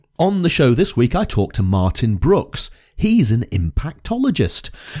On the show this week, I talked to Martin Brooks. He's an impactologist.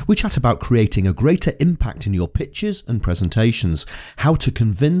 We chat about creating a greater impact in your pitches and presentations, how to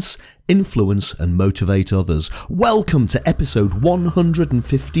convince, influence and motivate others. Welcome to episode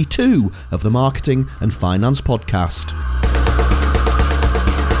 152 of the Marketing and Finance Podcast.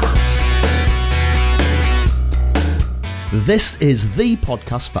 This is the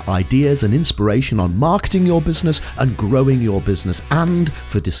podcast for ideas and inspiration on marketing your business and growing your business, and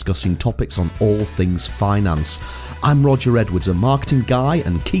for discussing topics on all things finance. I'm Roger Edwards, a marketing guy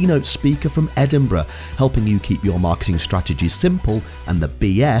and keynote speaker from Edinburgh, helping you keep your marketing strategy simple and the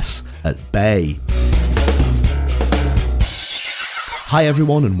BS at bay. Hi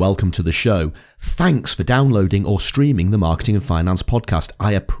everyone and welcome to the show. Thanks for downloading or streaming the Marketing and Finance Podcast.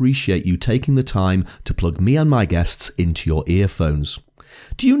 I appreciate you taking the time to plug me and my guests into your earphones.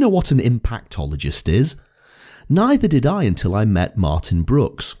 Do you know what an impactologist is? Neither did I until I met Martin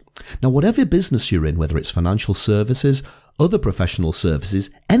Brooks. Now, whatever business you're in, whether it's financial services, other professional services,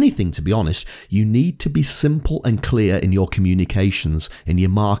 anything to be honest, you need to be simple and clear in your communications, in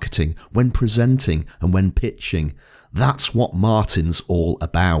your marketing, when presenting and when pitching. That's what Martin's all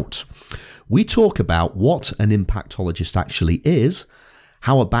about. We talk about what an impactologist actually is,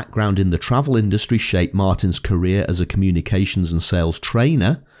 how a background in the travel industry shaped Martin's career as a communications and sales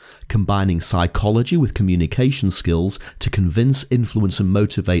trainer, combining psychology with communication skills to convince, influence and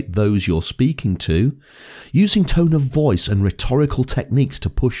motivate those you're speaking to, using tone of voice and rhetorical techniques to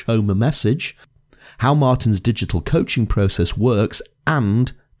push home a message, how Martin's digital coaching process works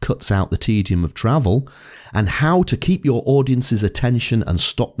and cuts out the tedium of travel, and how to keep your audience's attention and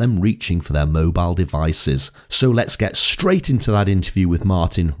stop them reaching for their mobile devices. So let's get straight into that interview with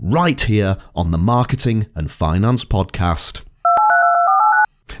Martin right here on the Marketing and Finance Podcast.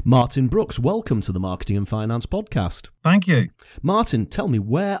 Martin Brooks, welcome to the Marketing and Finance Podcast. Thank you. Martin, tell me,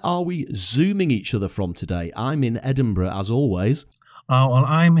 where are we Zooming each other from today? I'm in Edinburgh, as always. Well,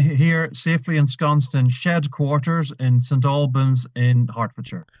 I'm here safely ensconced in shed quarters in St Albans in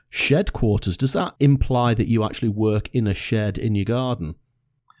Hertfordshire. Shed quarters, does that imply that you actually work in a shed in your garden?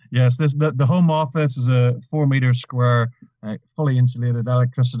 Yes, the home office is a 4 metre square, fully insulated,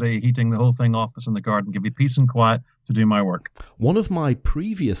 electricity, heating, the whole thing, office in the garden, give me peace and quiet to do my work. One of my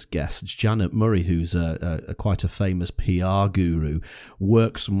previous guests, Janet Murray, who's quite a famous PR guru,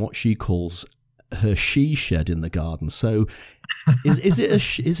 works in what she calls her she shed in the garden. So is it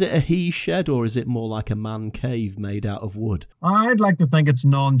a he shed, or is it more like a man cave made out of wood? I'd like to think it's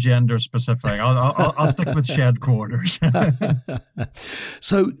non-gender specific. I'll stick with shed quarters.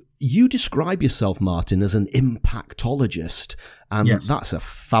 So you describe yourself, Martin, as an impactologist, and yes, that's a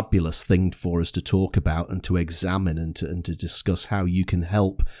fabulous thing for us to talk about and to examine and to discuss how you can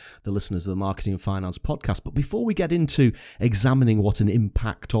help the listeners of the Marketing and Finance Podcast. But before we get into examining what an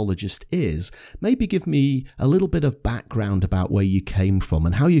impactologist is, maybe give me a little bit of background about where you came from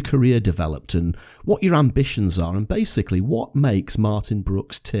and how your career developed and what your ambitions are, and basically what makes Martin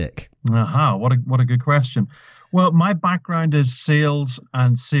Brooks tick. What a good question. Well, my background is sales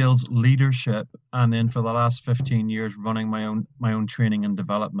and sales leadership, and then for the last 15 years running my own training and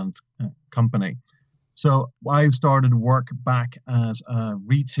development company. So I started work back as a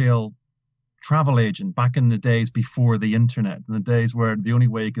retail travel agent back in the days before the internet, in the days where the only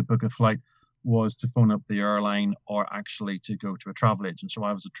way you could book a flight was to phone up the airline or actually to go to a travel agent. So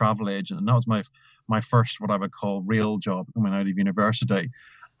I was a travel agent, and that was my first, what I would call, real job coming out of university.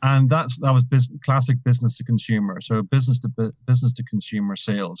 And that was classic business to consumer, so business to consumer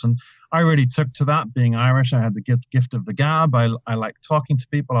sales. And I really took to that. Being Irish, I had the gift of the gab. I like talking to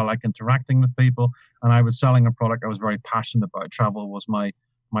people. I like interacting with people. And I was selling a product I was very passionate about. Travel was my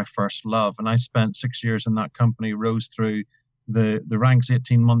first love. And I spent 6 years in that company, rose through the ranks.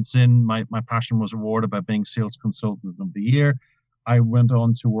 18 months in, my passion was awarded by being Sales Consultant of the Year. I went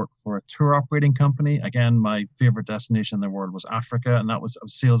on to work for a tour operating company. Again, my favorite destination in the world was Africa, and that was a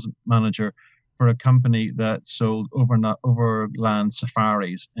sales manager for a company that sold overland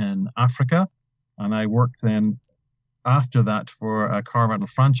safaris in Africa. And I worked then after that for a car rental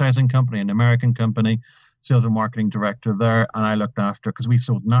franchising company, an American company, sales and marketing director there. And I looked after, because we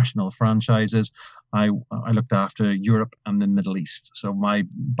sold national franchises, I looked after Europe and the Middle East. So my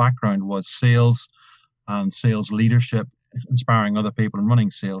background was sales and sales leadership, inspiring other people and running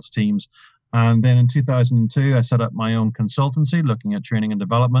sales teams. And then in 2002, I set up my own consultancy looking at training and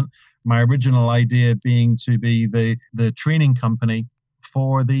development. My original idea being to be the training company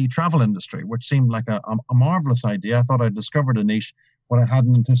for the travel industry, which seemed like a marvelous idea. I thought I'd discovered a niche. What I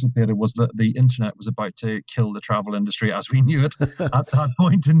hadn't anticipated was that the internet was about to kill the travel industry as we knew it at that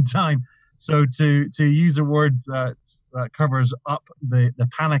point in time. So to use a word that covers up the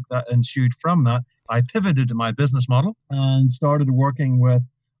panic that ensued from that, I pivoted my business model and started working with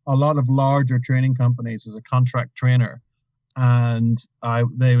a lot of larger training companies as a contract trainer. And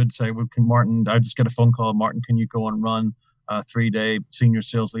they would say, well, Martin, I just get a phone call, Martin, can you go and run a 3-day senior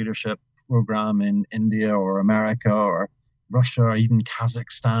sales leadership program in India or America or Russia or even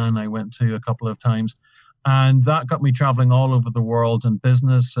Kazakhstan I went to a couple of times. And that got me traveling all over the world in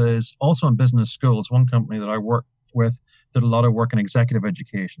businesses, also in business schools. One company that I worked with did a lot of work in executive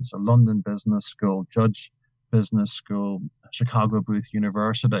education. So London Business School, Judge Business School, Chicago Booth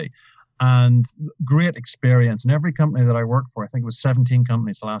University. And great experience. And every company that I worked for, I think it was 17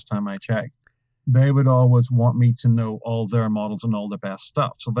 companies the last time I checked, they would always want me to know all their models and all their best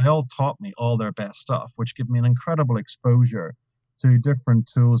stuff. So they all taught me all their best stuff, which gave me an incredible exposure to different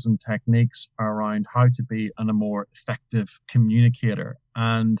tools and techniques around how to be a more effective communicator.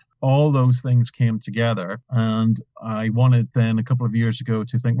 And all those things came together. And I wanted then a couple of years ago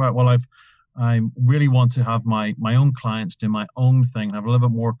to think, right, well, I really want to have my own clients do my own thing, have a little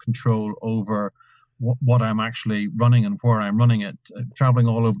bit more control over what I'm actually running and where I'm running it. Traveling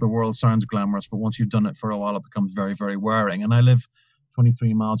all over the world sounds glamorous, but once you've done it for a while, it becomes very, very wearing. And I live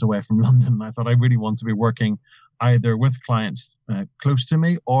 23 miles away from London. And I thought I really want to be working either with clients close to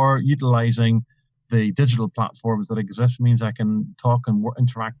me or utilizing the digital platforms that exist. Means I can talk and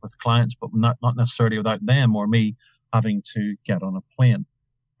interact with clients, but not necessarily without them or me having to get on a plane.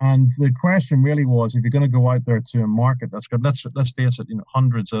 And the question really was, if you're going to go out there to a market that's got, let's face it,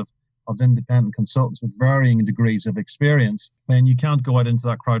 hundreds of independent consultants with varying degrees of experience, then you can't go out into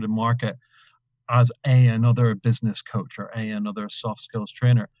that crowded market as another business coach or another soft skills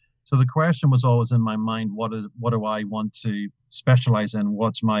trainer. So the question was always in my mind, what do I want to specialize in?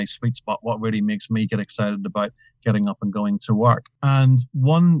 What's my sweet spot? What really makes me get excited about getting up and going to work? And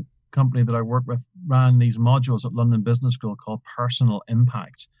one company that I work with ran these modules at London Business School called Personal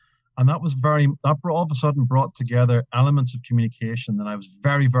Impact. And that all of a sudden brought together elements of communication that I was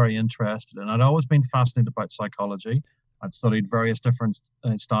very, very interested in. I'd always been fascinated about psychology. I'd studied various different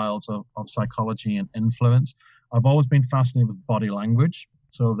styles of psychology and influence. I've always been fascinated with body language.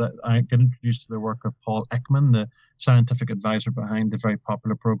 So that I get introduced to the work of Paul Ekman, the scientific advisor behind the very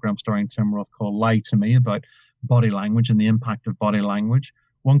popular program starring Tim Roth called Lie to Me, about body language and the impact of body language.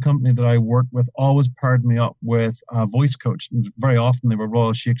 One company that I worked with always paired me up with a voice coach. Very often they were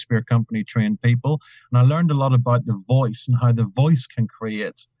Royal Shakespeare Company trained people. And I learned a lot about the voice and how the voice can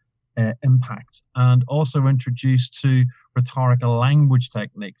create impact, and also introduced to rhetorical language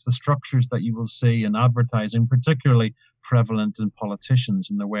techniques, the structures that you will see in advertising, particularly prevalent in politicians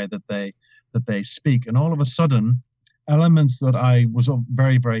in the way that they speak. And all of a sudden, elements that I was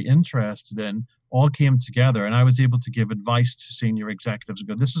very, very interested in all came together, and I was able to give advice to senior executives and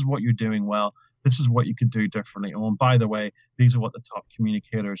go, this is what you're doing well, this is what you could do differently. And by the way, these are what the top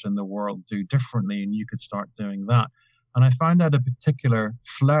communicators in the world do differently, and you could start doing that. And I found out a particular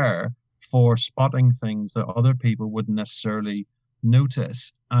flair for spotting things that other people wouldn't necessarily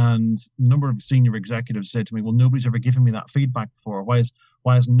notice. And a number of senior executives said to me, well, nobody's ever given me that feedback before. Why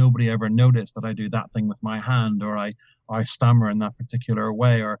has nobody ever noticed that I do that thing with my hand, or I stammer in that particular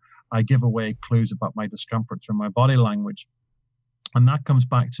way, or I give away clues about my discomfort through my body language? And that comes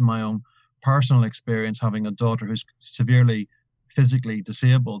back to my own personal experience, having a daughter who's severely physically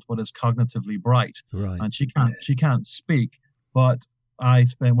disabled but is cognitively bright. Right. And she can't speak, but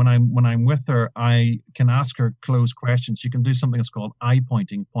when I'm with her, I can ask her closed questions. She can do something that's called eye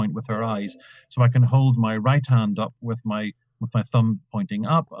pointing, point with her eyes. So I can hold my right hand up with my thumb pointing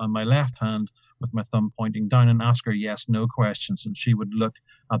up, and my left hand with my thumb pointing down, and ask her yes, no questions, and she would look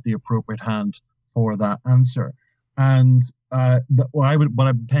at the appropriate hand for that answer. And what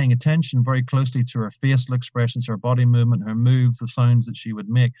I'm paying attention very closely to her facial expressions, her body movement, her moves, the sounds that she would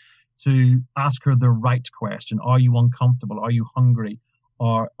make, to ask her the right question. Are you uncomfortable? Are you hungry?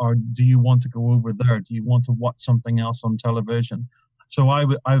 Or do you want to go over there? Do you want to watch something else on television? So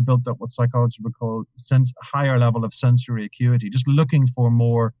I built up what psychologists would call higher level of sensory acuity, just looking for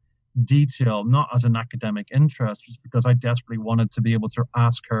more detail, not as an academic interest, just because I desperately wanted to be able to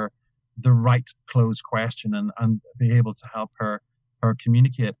ask her the right closed question and be able to help her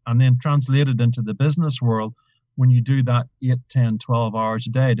communicate. And then translated into the business world, when you do that 8, 10, 12 hours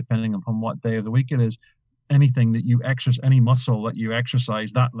a day, depending upon what day of the week it is, anything that you exercise, any muscle that you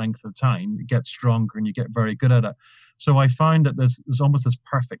exercise that length of time, you get stronger and you get very good at it. So I find that there's almost this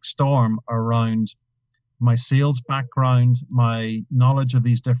perfect storm around my sales background, my knowledge of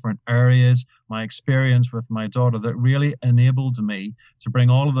these different areas, my experience with my daughter, that really enabled me to bring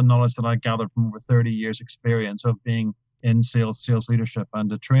all of the knowledge that I gathered from over 30 years experience of being in sales leadership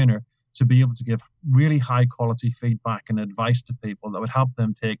and a trainer, to be able to give really high quality feedback and advice to people that would help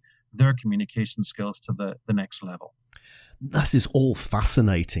them take their communication skills to the next level. This is all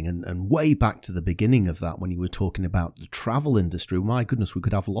fascinating, and way back to the beginning of that when you were talking about the travel industry, my goodness, we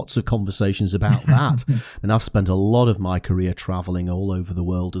could have lots of conversations about that. And I've spent a lot of my career traveling all over the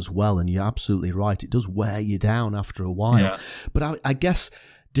world as well, and you're absolutely right, it does wear you down after a while. Yeah. But I guess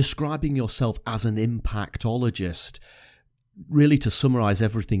describing yourself as an impactologist, really to summarize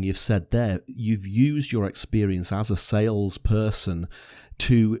everything you've said there, you've used your experience as a salesperson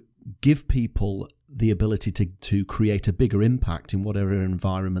to give people the ability to create a bigger impact in whatever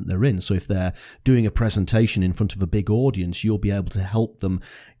environment they're in. So if they're doing a presentation in front of a big audience, you'll be able to help them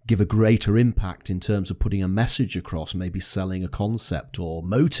give a greater impact in terms of putting a message across, maybe selling a concept or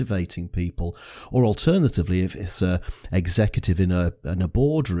motivating people. Or alternatively, if it's an executive in a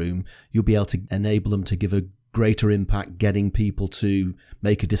boardroom, you'll be able to enable them to give a greater impact getting people to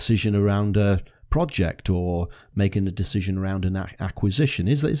make a decision around a project or making a decision around an acquisition.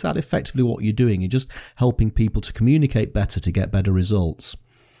 Is that effectively what you're doing? You're just helping people to communicate better to get better results?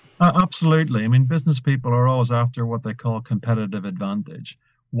 Absolutely. I mean, business people are always after what they call competitive advantage.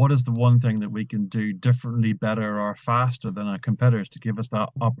 What is the one thing that we can do differently, better, or faster than our competitors to give us that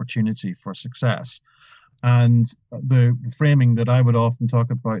opportunity for success? And the framing that I would often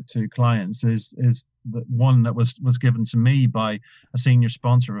talk about to clients is the one that was given to me by a senior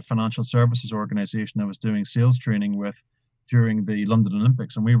sponsor of a financial services organization I was doing sales training with during the London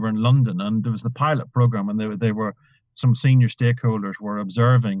Olympics. And we were in London, and there was the pilot program, and they were some senior stakeholders were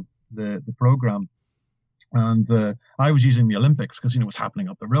observing the program. And I was using the Olympics because, it was happening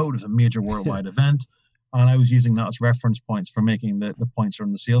up the road. It was a major worldwide event. And I was using that as reference points for making the points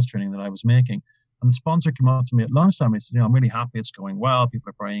from the sales training that I was making. And the sponsor came up to me at lunchtime. He said, I'm really happy it's going well. People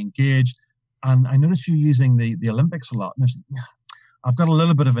are very engaged. And I noticed you using the Olympics a lot. And I said, yeah, I've got a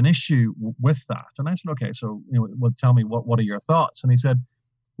little bit of an issue with that. And I said, okay, so, well, tell me, what are your thoughts? And he said,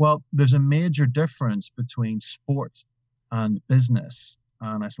 well, there's a major difference between sport and business.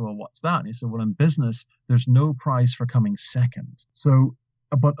 And I said, well, what's that? And he said, well, in business, there's no prize for coming second. So,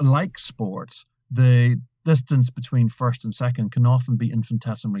 but like sports, the distance between first and second can often be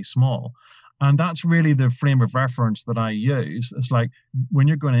infinitesimally small. And that's really the frame of reference that I use. It's like when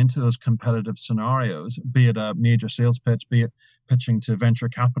you're going into those competitive scenarios, be it a major sales pitch, be it pitching to venture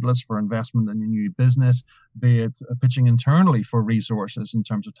capitalists for investment in a new business, be it pitching internally for resources in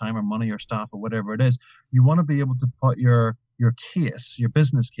terms of time or money or staff or whatever it is, you want to be able to put your case, your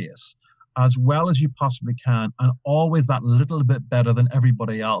business case, as well as you possibly can, and always that little bit better than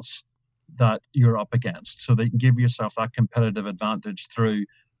everybody else that you're up against, so that you can give yourself that competitive advantage through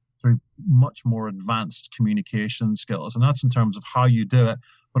much more advanced communication skills. And that's in terms of how you do it,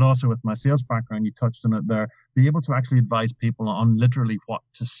 but also with my sales background, you touched on it there, be able to actually advise people on literally what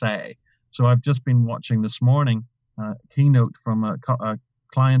to say. So I've just been watching this morning a keynote from a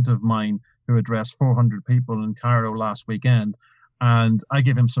client of mine who addressed 400 people in Cairo last weekend. And I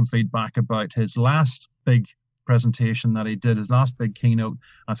gave him some feedback about his last big presentation that he did, his last big keynote.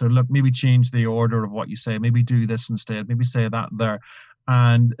 I said, look, maybe change the order of what you say, maybe do this instead, maybe say that there.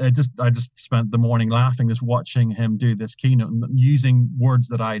 And I just spent the morning laughing, just watching him do this keynote and using words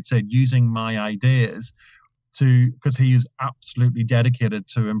that I had said, using my ideas because he is absolutely dedicated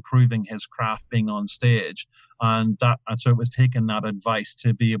to improving his craft being on stage. And so it was taking that advice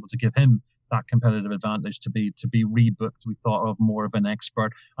to be able to give him that competitive advantage to be rebooked, to be thought of more of an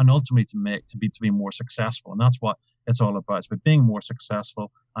expert, and ultimately to be more successful. And that's what it's all about. It's about being more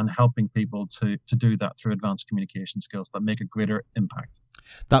successful and helping people to do that through advanced communication skills that make a greater impact.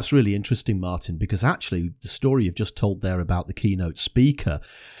 That's really interesting, Martin, because actually the story you've just told there about the keynote speaker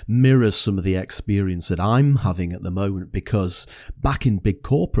mirrors some of the experience that I'm having at the moment, because back in big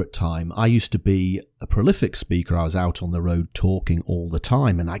corporate time, I used to be a prolific speaker. I was out on the road talking all the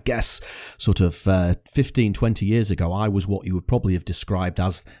time. And I guess sort of 15, 20 years ago, I was what you would probably have described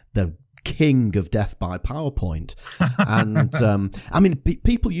as the king of death by PowerPoint. And I mean,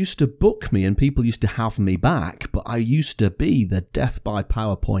 people used to book me and people used to have me back, but I used to be the death by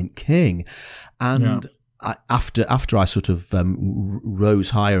PowerPoint king. And after I sort of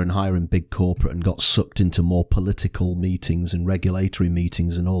rose higher and higher in big corporate and got sucked into more political meetings and regulatory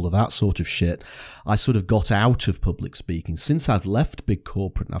meetings and all of that sort of shit, I sort of got out of public speaking. Since I've left big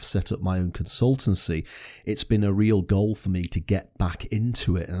corporate and I've set up my own consultancy, it's been a real goal for me to get back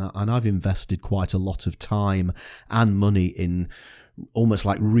into it. And I've invested quite a lot of time and money in almost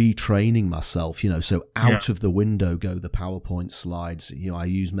like retraining myself, so out of the window go the PowerPoint slides. I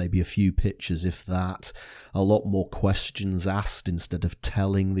use maybe a few pictures, if that, a lot more questions asked instead of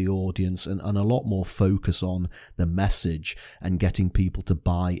telling the audience, and a lot more focus on the message and getting people to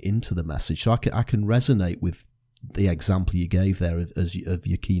buy into the message. So I can resonate with the example you gave there of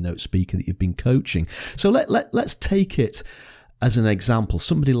your keynote speaker that you've been coaching. So let's take it as an example,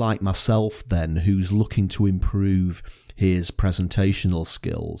 somebody like myself then, who's looking to improve his presentational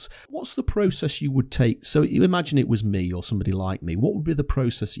skills. What's the process you would take? So you imagine it was me or somebody like me. What would be the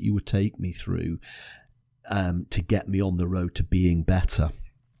process that you would take me through to get me on the road to being better?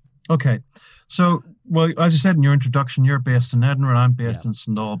 Okay. So, well, as you said in your introduction, you're based in Edinburgh, I'm based in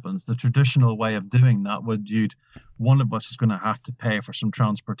St Albans. The traditional way of doing that would one of us is going to have to pay for some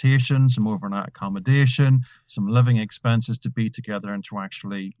transportation, some overnight accommodation, some living expenses to be together and to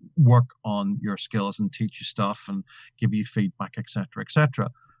actually work on your skills and teach you stuff and give you feedback, etc., etc.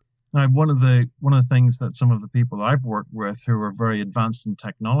 Now, one of the things that some of the people I've worked with who are very advanced in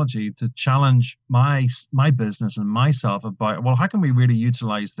technology to challenge my business and myself about, well, how can we really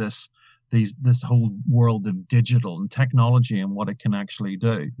utilize this whole world of digital and technology and what it can actually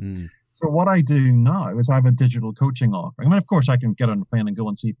do? So what I do now is I have a digital coaching offering. I mean, of course, I can get on a plane and go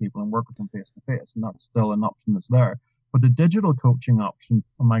and see people and work with them face to face, and that's still an option that's there. But the digital coaching option,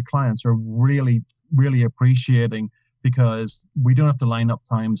 my clients are really, really appreciating, because we don't have to line up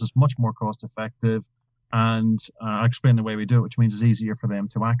times. It's much more cost effective, and I explain the way we do it, which means it's easier for them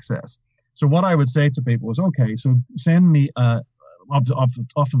to access. So what I would say to people is, okay, so send me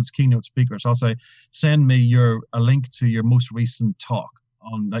often it's keynote speakers. I'll say, send me a link to your most recent talk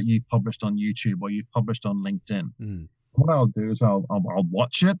that you've published on YouTube or you've published on LinkedIn. What I'll do is I'll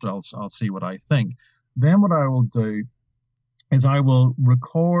watch it. I'll see what I think. Then what I will do is I will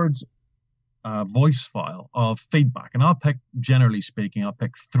record a voice file of feedback, and generally speaking, I'll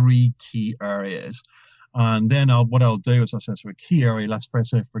pick 3 key areas. And then what I'll do is I'll say, so a key area, let's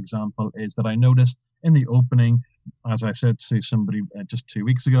say, for example, is that I noticed in the opening, as I said to somebody just 2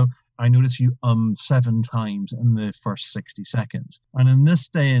 weeks ago, I noticed you 7 times in the first 60 seconds. And in this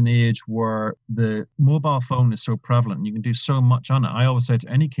day and age where the mobile phone is so prevalent, you can do so much on it. I always say to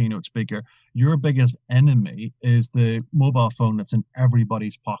any keynote speaker, your biggest enemy is the mobile phone that's in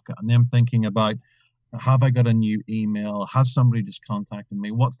everybody's pocket, and them thinking about, have I got a new email? Has somebody just contacted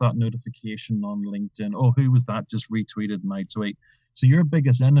me? What's that notification on LinkedIn? Oh, who was that just retweeted my tweet? So your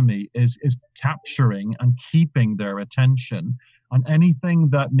biggest enemy is capturing and keeping their attention on anything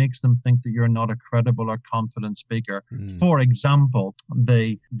that makes them think that you're not a credible or confident speaker. For example,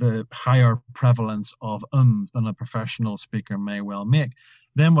 the higher prevalence of ums than a professional speaker may well make.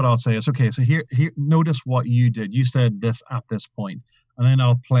 Then what I'll say is, okay, so here, notice what you did. You said this at this point, and then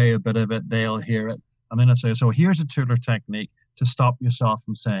I'll play a bit of it. They'll hear it. And then I say, so here's a tool or technique to stop yourself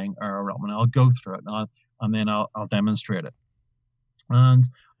from saying, and I'll go through it, and then I'll demonstrate it. And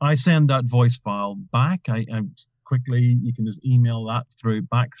I send that voice file back. I quickly, you can just email that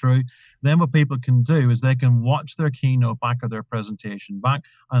back through. Then what people can do is they can watch their keynote back or their presentation back,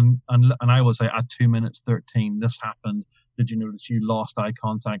 and I will say at 2 minutes 13, this happened. Did you notice you lost eye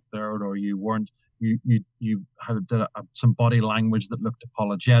contact there, or you weren't? You had some body language that looked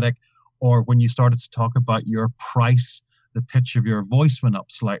apologetic, or when you started to talk about your price, the pitch of your voice went up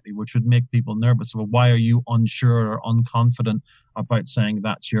slightly, which would make people nervous. Well, why are you unsure or unconfident about saying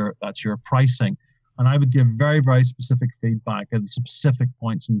that's your pricing? And I would give very, very specific feedback at specific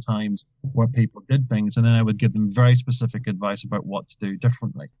points in times where people did things, and then I would give them very specific advice about what to do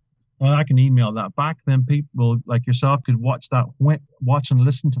differently. Well, I can email that back. Then people like yourself could watch and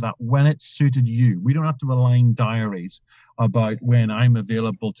listen to that when it suited you. We don't have to align diaries about when I'm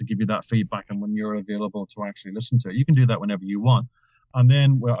available to give you that feedback and when you're available to actually listen to it. You can do that whenever you want. And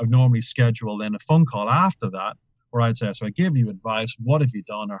then I normally schedule then a phone call after that where I'd say, so I gave you advice. What have you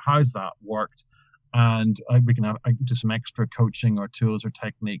done, or how's that worked? And I can do some extra coaching or tools or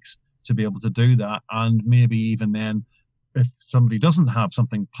techniques to be able to do that. And maybe even then, if somebody doesn't have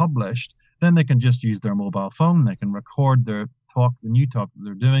something published, then they can just use their mobile phone. They can record their talk, the new talk that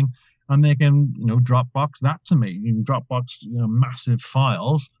they're doing, and they can, Dropbox that to me. You can Dropbox, massive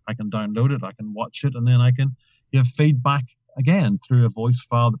files. I can download it, I can watch it, and then I can give feedback again through a voice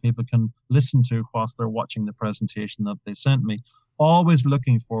file that people can listen to whilst they're watching the presentation that they sent me. Always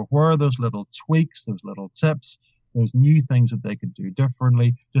looking for where are those little tweaks, those little tips, those new things that they could do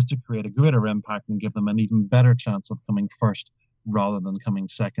differently, just to create a greater impact and give them an even better chance of coming first rather than coming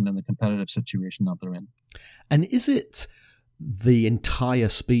second in the competitive situation that they're in. And is it the entire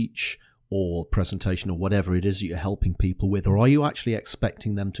speech, or presentation or whatever it is that you're helping people with? Or are you actually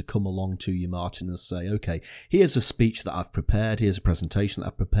expecting them to come along to you, Martin, and say, okay, here's a speech that I've prepared, here's a presentation that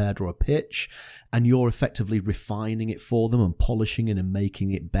I've prepared, or a pitch, and you're effectively refining it for them and polishing it and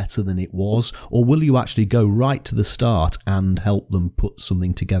making it better than it was? Or will you actually go right to the start and help them put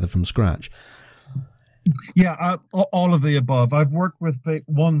something together from scratch? Yeah, all of the above. I've worked with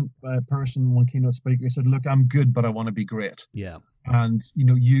one person, one keynote speaker, who said, look, I'm good, but I want to be great. Yeah. And,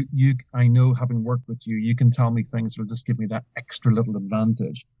 I know, having worked with you, you can tell me things that'll just give me that extra little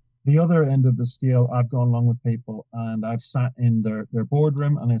advantage. The other end of the scale, I've gone along with people and I've sat in their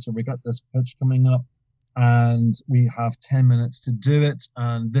boardroom and I said, we got this pitch coming up and we have 10 minutes to do it.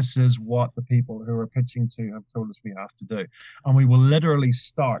 And this is what the people who are pitching to have told us we have to do. And we will literally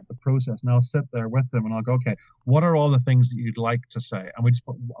start the process. And I'll sit there with them and I'll go, okay, what are all the things that you'd like to say? And we just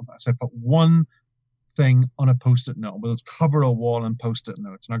put one thing on a post-it note. We'll cover a wall and post-it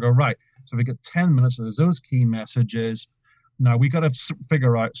notes. And I go, right, so we get 10 minutes. So there's those key messages. Now we got to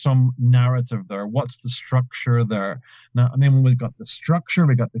figure out some narrative there. What's the structure there? Now, and then when we've got the structure,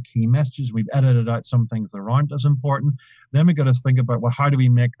 we got the key messages, we've edited out some things that aren't as important. Then we got to think about, well, how do we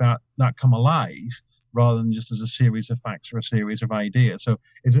make that come alive rather than just as a series of facts or a series of ideas? So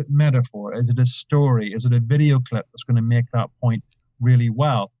is it metaphor? Is it a story? Is it a video clip that's going to make that point really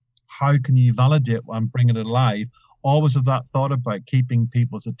well? How can you validate and bring it alive? Always have that thought about keeping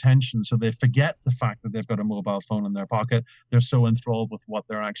people's attention so they forget the fact that they've got a mobile phone in their pocket. They're so enthralled with what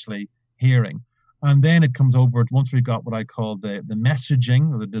they're actually hearing. And then it comes over, once we've got what I call the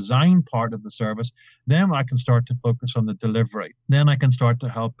messaging or the design part of the service, then I can start to focus on the delivery. Then I can start to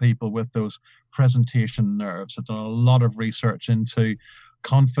help people with those presentation nerves. I've done a lot of research into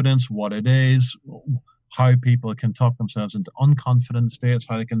confidence, what it is, how people can talk themselves into unconfident states,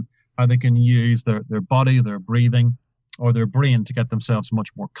 how they can use their body, their breathing, or their brain to get themselves much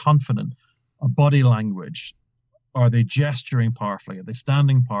more confident. Body language. Are they gesturing powerfully? Are they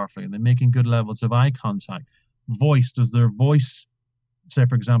standing powerfully? Are they making good levels of eye contact? Voice. Does their voice, say,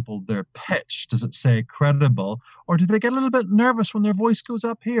 for example, their pitch, does it say credible? Or do they get a little bit nervous when their voice goes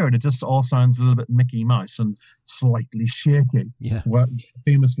up here and it just all sounds a little bit Mickey Mouse and slightly shaky? Yeah. Well,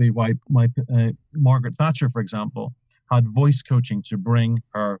 famously, why Margaret Thatcher, for example, had voice coaching to bring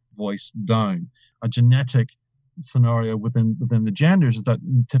her voice down. A genetic scenario within the genders is that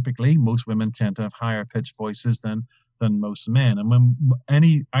typically most women tend to have higher pitched voices than most men. And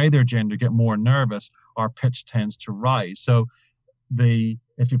when either gender get more nervous, our pitch tends to rise. So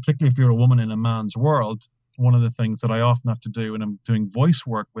particularly if you're a woman in a man's world, one of the things that I often have to do when I'm doing voice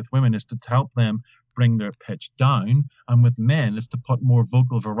work with women is to help them bring their pitch down, and with men is to put more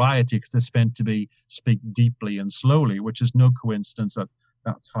vocal variety because they're meant to speak deeply and slowly, which is no coincidence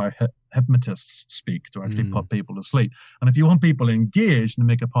that's how hypnotists speak, to actually put people to sleep. And if you want people engaged and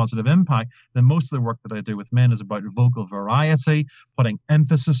make a positive impact, then most of the work that I do with men is about vocal variety, putting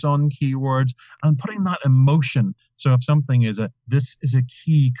emphasis on keywords, and putting that emotion. So if something this is a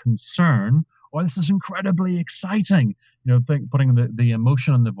key concern, or this is incredibly exciting, putting the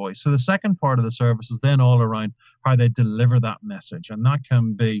emotion in the voice. So the second part of the service is then all around how they deliver that message. And that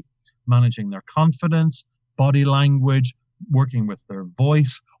can be managing their confidence, body language, working with their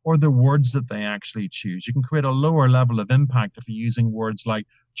voice, or the words that they actually choose. You can create a lower level of impact if you're using words like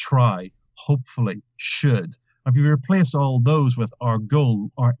try, hopefully, should. If you replace all those with our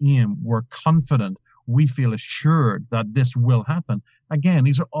goal, our aim, we're confident, we feel assured that this will happen. Again,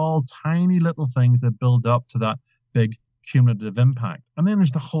 these are all tiny little things that build up to that big cumulative impact. And then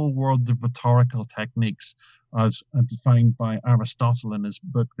there's the whole world of rhetorical techniques as defined by Aristotle in his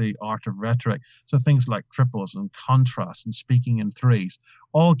book, The Art of Rhetoric. So things like triples and contrast and speaking in threes,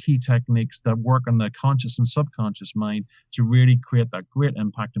 all key techniques that work on the conscious and subconscious mind to really create that great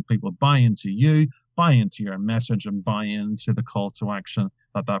impact and people buy into you, buy into your message, and buy into the call to action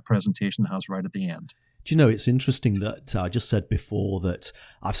that presentation has right at the end. Do you know, it's interesting that I just said before that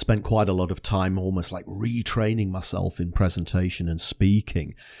I've spent quite a lot of time almost like retraining myself in presentation and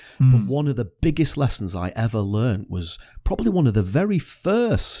speaking. But one of the biggest lessons I ever learned was probably one of the very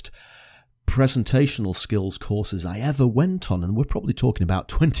first presentational skills courses I ever went on, and we're probably talking about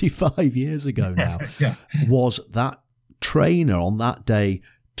 25 years ago now, was that trainer on that day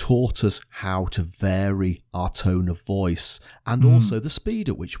taught us how to vary our tone of voice and also the speed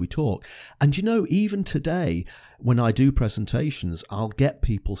at which we talk. And even today, when I do presentations, I'll get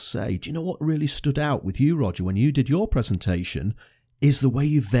people say, do you know what really stood out with you, Roger, when you did your presentation is the way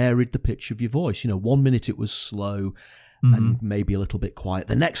you varied the pitch of your voice. 1 minute it was slow and maybe a little bit quiet.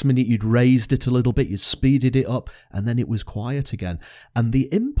 The next minute you'd raised it a little bit, you'd speeded it up, and then it was quiet again. And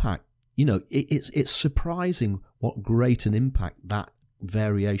the impact, it's surprising what great an impact that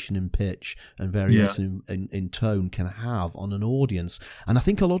variation in pitch and variation in tone can have on an audience. And I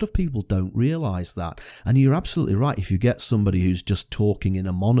think a lot of people don't realise that. And you're absolutely right. If you get somebody who's just talking in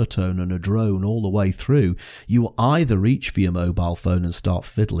a monotone and a drone all the way through, you will either reach for your mobile phone and start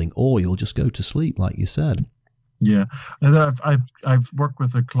fiddling, or you'll just go to sleep, like you said. Yeah, and I've worked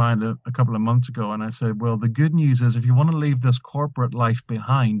with a client a couple of months ago, and I said, well, the good news is if you want to leave this corporate life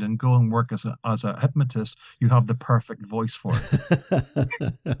behind and go and work as a hypnotist, you have the perfect voice for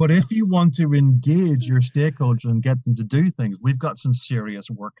it. But if you want to engage your stakeholders and get them to do things, we've got some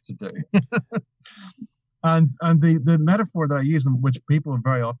serious work to do. And the metaphor that I use, which people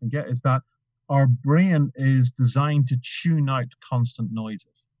very often get, is that our brain is designed to tune out constant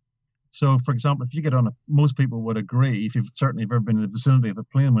noises. So, for example, if you get on most people would agree, if you've certainly ever been in the vicinity of a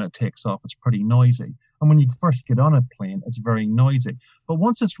plane when it takes off, it's pretty noisy. And when you first get on a plane, it's very noisy. But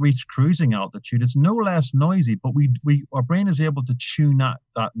once it's reached cruising altitude, it's no less noisy, but our brain is able to tune out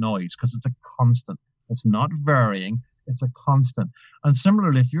that noise because it's a constant. It's not varying, it's a constant. And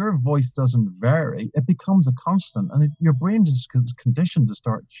similarly, if your voice doesn't vary, it becomes a constant. And your brain is conditioned to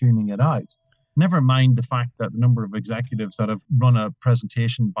start tuning it out. Never mind the fact that the number of executives that have run a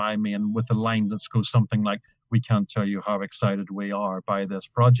presentation by me and with a line that goes something like, "We can't tell you how excited we are by this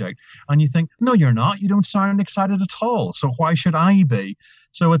project." And you think, no, you're not. You don't sound excited at all. So why should I be?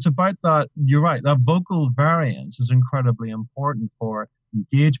 So it's about that. You're right. That vocal variance is incredibly important for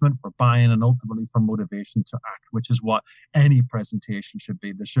engagement, for buy-in, and ultimately for motivation to act, which is what any presentation should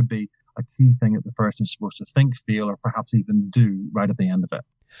be. There should be a key thing that the person is supposed to think, feel, or perhaps even do right at the end of it.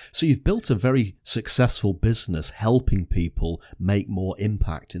 So you've built a very successful business helping people make more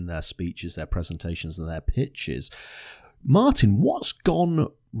impact in their speeches, their presentations, and their pitches. Martin, what's gone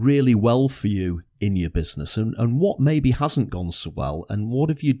really well for you in your business, and what maybe hasn't gone so well, and what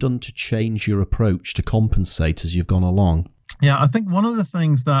have you done to change your approach to compensate as you've gone along? Yeah, I think one of the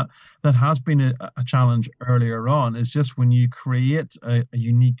things that has been a challenge earlier on is just when you create a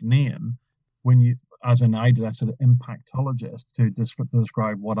unique name, as an I did, I said impactologist to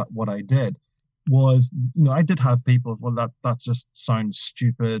describe what I did, was, I did have people, well, that just sounds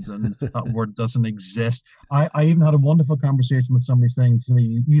stupid and that word doesn't exist. I even had a wonderful conversation with somebody saying to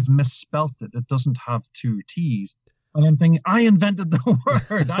me, "You've misspelt it. It doesn't have two T's." And I'm thinking, I invented the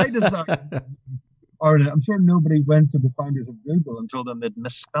word. I decided. Or I'm sure nobody went to the founders of Google and told them they'd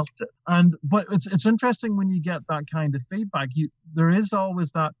misspelt it. But it's interesting when you get that kind of feedback. There is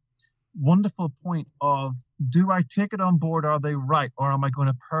always that wonderful point of, do I take it on board? Are they right? Or am I going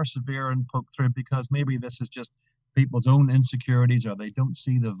to persevere and poke through because maybe this is just people's own insecurities or they don't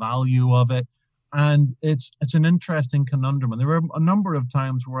see the value of it? And it's an interesting conundrum. And there were a number of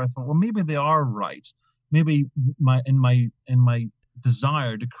times where I thought, well, maybe they are right. Maybe in my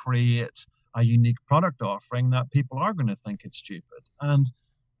desire to create a unique product offering that people are going to think it's stupid. And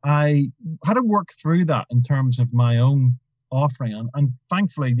I had to work through that in terms of my own offering. And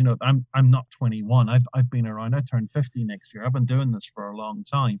thankfully, I'm not 21. I've been around. I turned 50 next year. I've been doing this for a long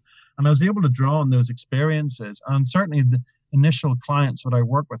time. And I was able to draw on those experiences. And certainly the initial clients that I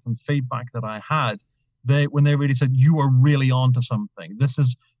work with and feedback that I had, when they really said, "You are really onto something.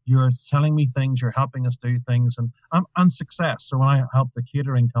 You're telling me things, you're helping us do things," and success. So when I helped a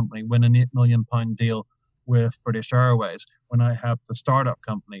catering company win an £8 million deal with British Airways, when I helped a startup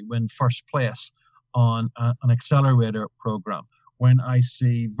company win first place on an accelerator program, when I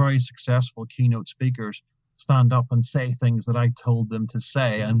see very successful keynote speakers stand up and say things that I told them to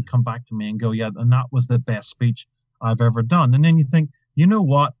say and come back to me and go, "Yeah, and that was the best speech I've ever done." And then you think, you know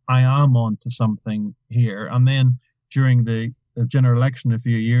what, I am on to something here. And then during the general election a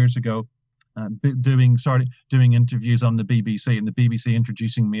few years ago, started doing interviews on the BBC, and the BBC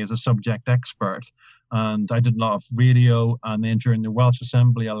introducing me as a subject expert. And I did a lot of radio, and then during the Welsh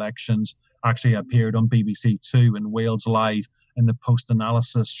Assembly elections, actually appeared on BBC Two and Wales Live in the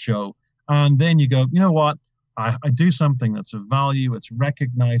post-analysis show. And then you go, you know what, I do something that's of value, it's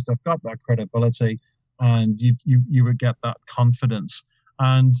recognized, I've got that credibility, and you would get that confidence.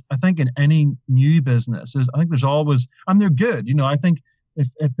 And I think in any new business, I think there's always, and they're good, I think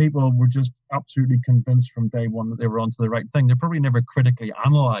if people were just absolutely convinced from day one that they were onto the right thing, they probably never critically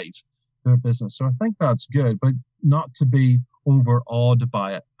analyze their business. So I think that's good, but not to be overawed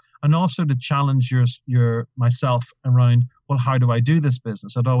by it. And also to challenge myself around, well, how do I do this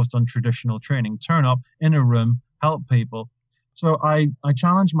business? I'd always done traditional training, turn up in a room, help people. So I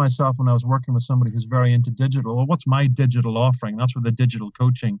challenged myself when I was working with somebody who's very into digital. Well, what's my digital offering? That's where the digital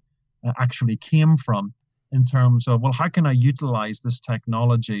coaching actually came from, in terms of, well, how can I utilize this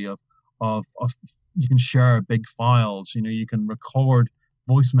technology of you can share big files, you can record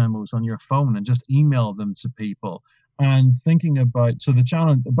voice memos on your phone and just email them to people. And thinking about, so the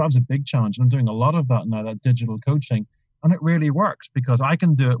challenge, that was a big challenge. And I'm doing a lot of that now, that digital coaching. And it really works because I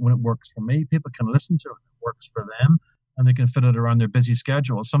can do it when it works for me. People can listen to it when it works for them, and they can fit it around their busy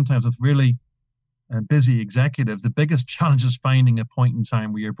schedule. Sometimes with really busy executives, the biggest challenge is finding a point in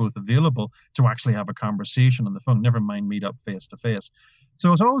time where you're both available to actually have a conversation on the phone, never mind meet up face to face.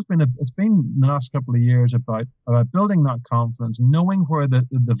 So it's always been, it's been the last couple of years about building that confidence, knowing where the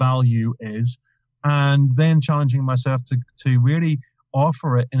value is, and then challenging myself to really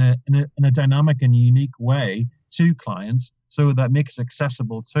offer it in a dynamic and unique way to clients so that makes it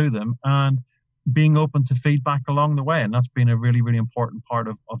accessible to them, and being open to feedback along the way. And that's been a really, really important part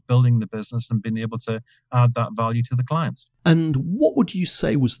of building the business and being able to add that value to the clients. And what would you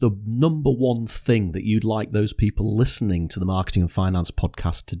say was the number one thing that you'd like those people listening to the Marketing and Finance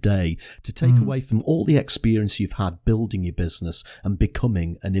podcast today to take away from all the experience you've had building your business and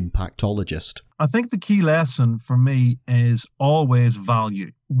becoming an impactologist? I think the key lesson for me is always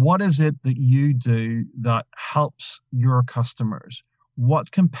value. What is it that you do that helps your customers?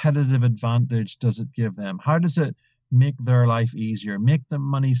 What competitive advantage does it give them? How does it make their life easier, make them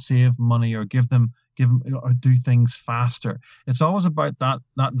money, save money, or give them or do things faster? It's always about that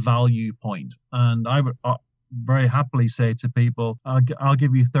value point. And I would very happily say to people, I'll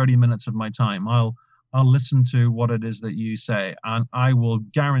give you 30 minutes of my time. I'll listen to what it is that you say, and I will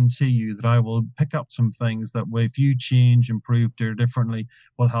guarantee you that I will pick up some things that if you change, improve, do differently,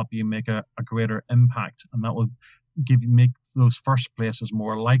 will help you make a greater impact. And that will make those first places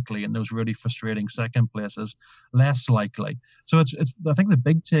more likely and those really frustrating second places less likely. So it's I think the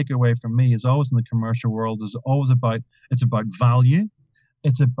big takeaway for me is always in the commercial world is always about value.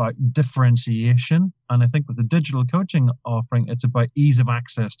 It's about differentiation. And I think with the digital coaching offering, it's about ease of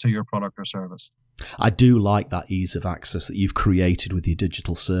access to your product or service. I do like that ease of access that you've created with your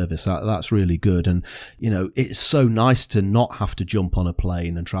digital service. That's really good. And, it's so nice to not have to jump on a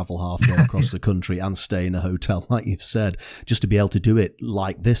plane and travel halfway across the country and stay in a hotel, like you've said, just to be able to do it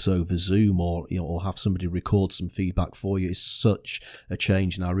like this over Zoom or have somebody record some feedback for you is such a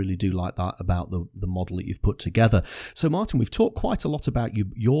change. And I really do like that about the model that you've put together. So, Martin, we've talked quite a lot about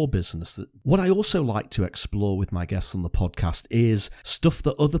your business. What I also like to explore with my guests on the podcast is stuff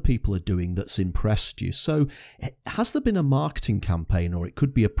that other people are doing that's impressed you. So has there been a marketing campaign, or it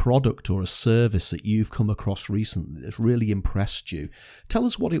could be a product or a service that you've come across recently that's really impressed you? Tell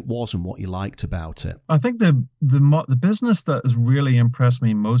us what it was and what you liked about it. I think the business that has really impressed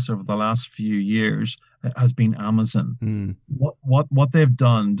me most over the last few years has been Amazon. What they've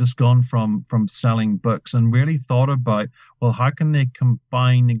done, just gone from selling books and really thought about, well, how can they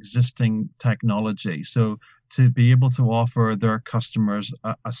combine existing technology so to be able to offer their customers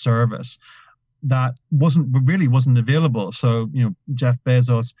a service that really wasn't available. So, Jeff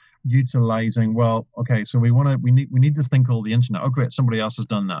Bezos utilizing, so we need this thing called the internet. Oh, great, somebody else has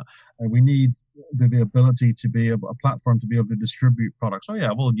done that. We need the ability to be a platform to be able to distribute products. Oh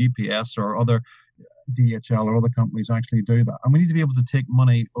yeah, well, UPS or other DHL or other companies actually do that. And we need to be able to take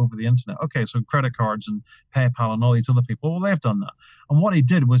money over the internet. Okay, so credit cards and PayPal and all these other people, well, they've done that. And what he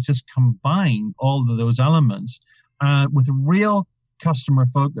did was just combine all of those elements with real customer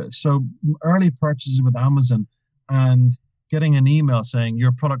focus. So early purchases with Amazon and getting an email saying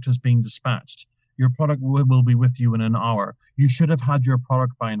your product has been dispatched. Your product will be with you in an hour. You should have had your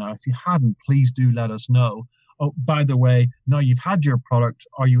product by now. If you hadn't, please do let us know. Oh, by the way, now you've had your product.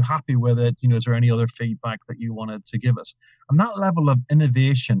 Are you happy with it? Is there any other feedback that you wanted to give us? And that level of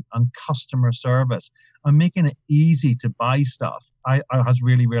innovation and customer service and making it easy to buy stuff has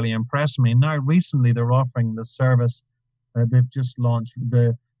really, really impressed me. And now recently they're offering the service. They've just launched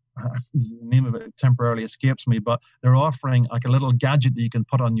the name of it temporarily escapes me, but they're offering like a little gadget that you can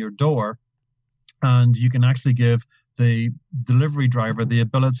put on your door, and you can actually give the delivery driver the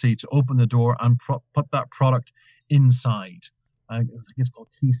ability to open the door and put that product inside. I think it's called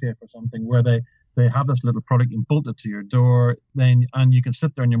KeySafe or something, where they have this little product and bolt it to your door, and you can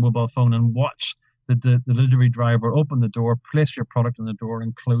sit there on your mobile phone and watch the delivery driver open the door, place your product in the door,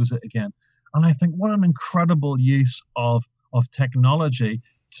 and close it again. And I think what an incredible use of technology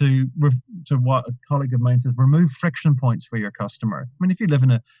to what a colleague of mine says, remove friction points for your customer. I mean, if you live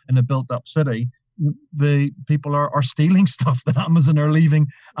in a built-up city, the people are stealing stuff that Amazon are leaving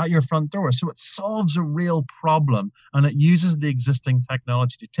at your front door. So it solves a real problem, and it uses the existing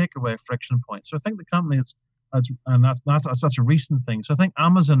technology to take away friction points. So I think the company that's a recent thing. So I think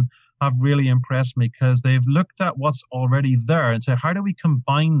Amazon have really impressed me because they've looked at what's already there and said, how do we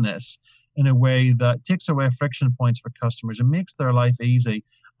combine this in a way that takes away friction points for customers and makes their life easy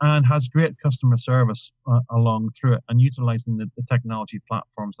and has great customer service along through it, and utilizing the technology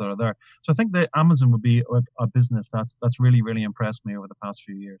platforms that are there. So I think that Amazon would be a business that's really, really impressed me over the past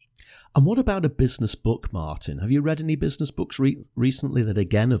few years. And what about a business book, Martin? Have you read any business books recently that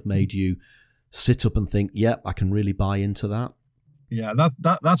again have made you sit up and think, yep, I can really buy into that? Yeah,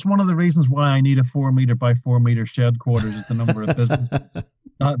 that's one of the reasons why I need a 4 meter by 4 meter shed quarters, is the number of business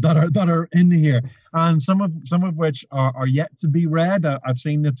that are in here, and some of which are yet to be read. I've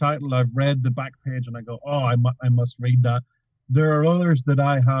seen the title, I've read the back page, and I go, oh, I must read that. There are others that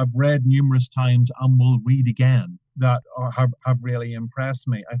I have read numerous times and will read again that have really impressed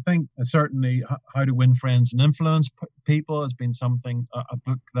me. I think certainly How to Win Friends and Influence People has been something, a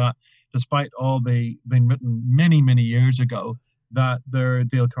book that, despite all being written many, many years ago, that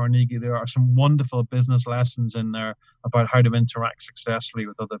Dale Carnegie, there are some wonderful business lessons in there about how to interact successfully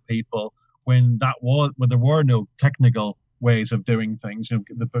with other people when there were no technical ways of doing things.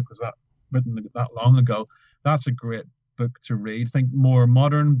 The book was written that long ago. That's a great book to read. I think more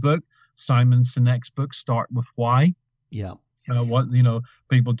modern book, Simon Sinek's book, Start With Why. Yeah.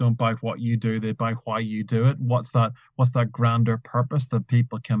 People don't buy what you do, they buy why you do it. What's that grander purpose that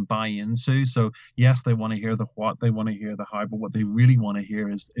people can buy into? So yes, they want to hear the what, they want to hear the how, but what they really want to hear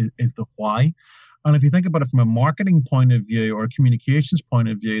is the why. And if you think about it from a marketing point of view or a communications point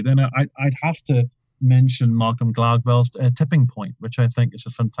of view, then I'd have to mention Malcolm Gladwell's Tipping Point, which I think is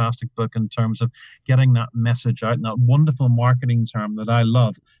a fantastic book in terms of getting that message out, and that wonderful marketing term that I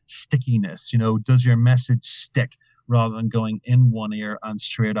love, stickiness. Does your message stick, rather than going in one ear and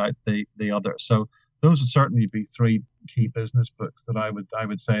straight out the other? So those would certainly be 3 key business books that I would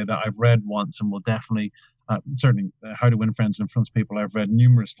say that I've read once and will definitely, certainly How to Win Friends and Influence People I've read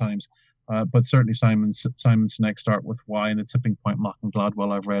numerous times, but certainly Simon Sinek, Start With Why, and The Tipping Point, Malcolm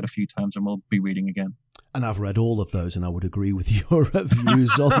Gladwell, I've read a few times and will be reading again. And I've read all of those, and I would agree with your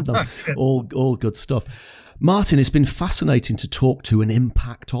views on them. All good stuff. Martin, it's been fascinating to talk to an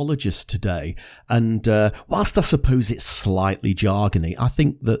impactologist today. And whilst I suppose it's slightly jargony, I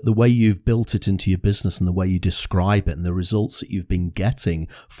think that the way you've built it into your business and the way you describe it and the results that you've been getting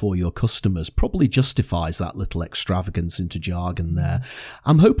for your customers probably justifies that little extravagance into jargon there.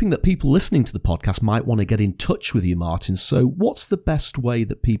 I'm hoping that people listening to the podcast might want to get in touch with you, Martin. So what's the best way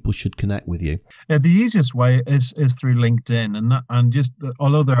that people should connect with you? The easiest way is through LinkedIn.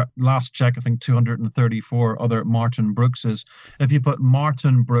 Although their last check, I think 234 other Martin Brookses. If you put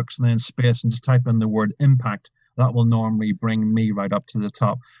Martin Brooks and then space and just type in the word impact, that will normally bring me right up to the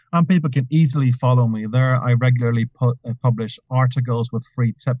top. And people can easily follow me there. I regularly publish articles with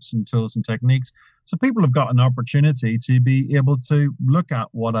free tips and tools and techniques. So people have got an opportunity to be able to look at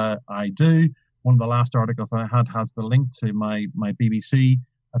what I do. One of the last articles I had has the link to my BBC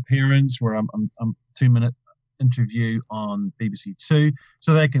appearance where I'm 2-minute interview on BBC Two,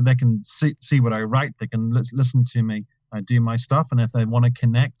 so they can see what I write. They can listen to me do my stuff, and if they want to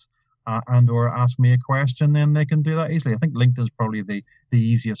connect and or ask me a question, then they can do that easily. I think LinkedIn is probably the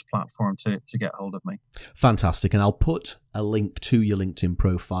easiest platform to get hold of me. Fantastic. And I'll put a link to your LinkedIn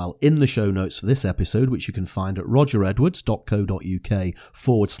profile in the show notes for this episode, which you can find at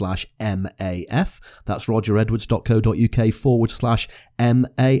rogeredwards.co.uk/MAF. That's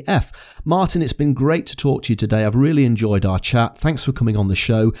rogeredwards.co.uk/MAF. Martin, it's been great to talk to you today. I've really enjoyed our chat. Thanks for coming on the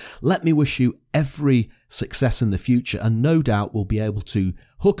show. Let me wish you every success in the future, and no doubt we'll be able to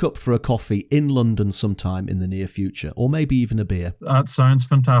hook up for a coffee in London sometime in the near future, or maybe even a beer. That sounds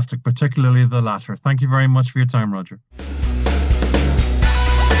fantastic, particularly the latter. Thank you very much for your time, Roger.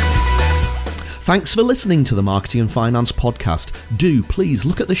 Thanks for listening to the Marketing and Finance Podcast. Do please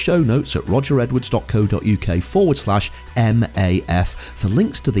look at the show notes at rogeredwards.co.uk/MAF for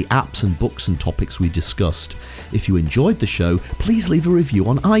links to the apps and books and topics we discussed. If you enjoyed the show, please leave a review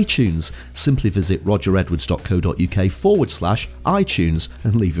on iTunes. Simply visit rogeredwards.co.uk/iTunes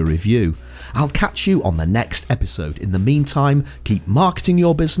and leave a review. I'll catch you on the next episode. In the meantime, keep marketing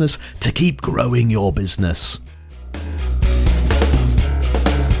your business to keep growing your business.